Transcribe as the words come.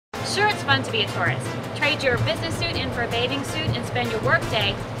Sure, it's fun to be a tourist. Trade your business suit in for a bathing suit and spend your work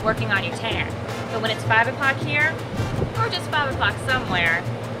day working on your tan. But when it's 5 o'clock here, or just 5 o'clock somewhere,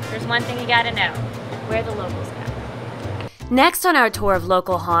 there's one thing you gotta know: where the locals go. Next on our tour of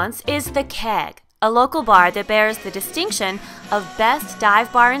local haunts is the Keg, a local bar that bears the distinction of Best Dive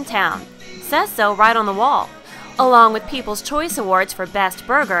Bar in Town. Says so right on the wall, along with People's Choice Awards for Best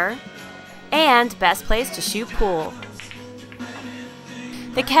Burger and Best Place to Shoot Pool.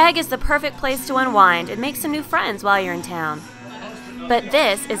 The Keg is the perfect place to unwind and make some new friends while you're in town. But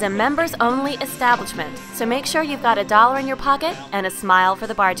this is a members-only establishment, so make sure you've got $1 in your pocket and a smile for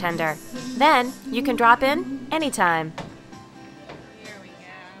the bartender. Then you can drop in anytime.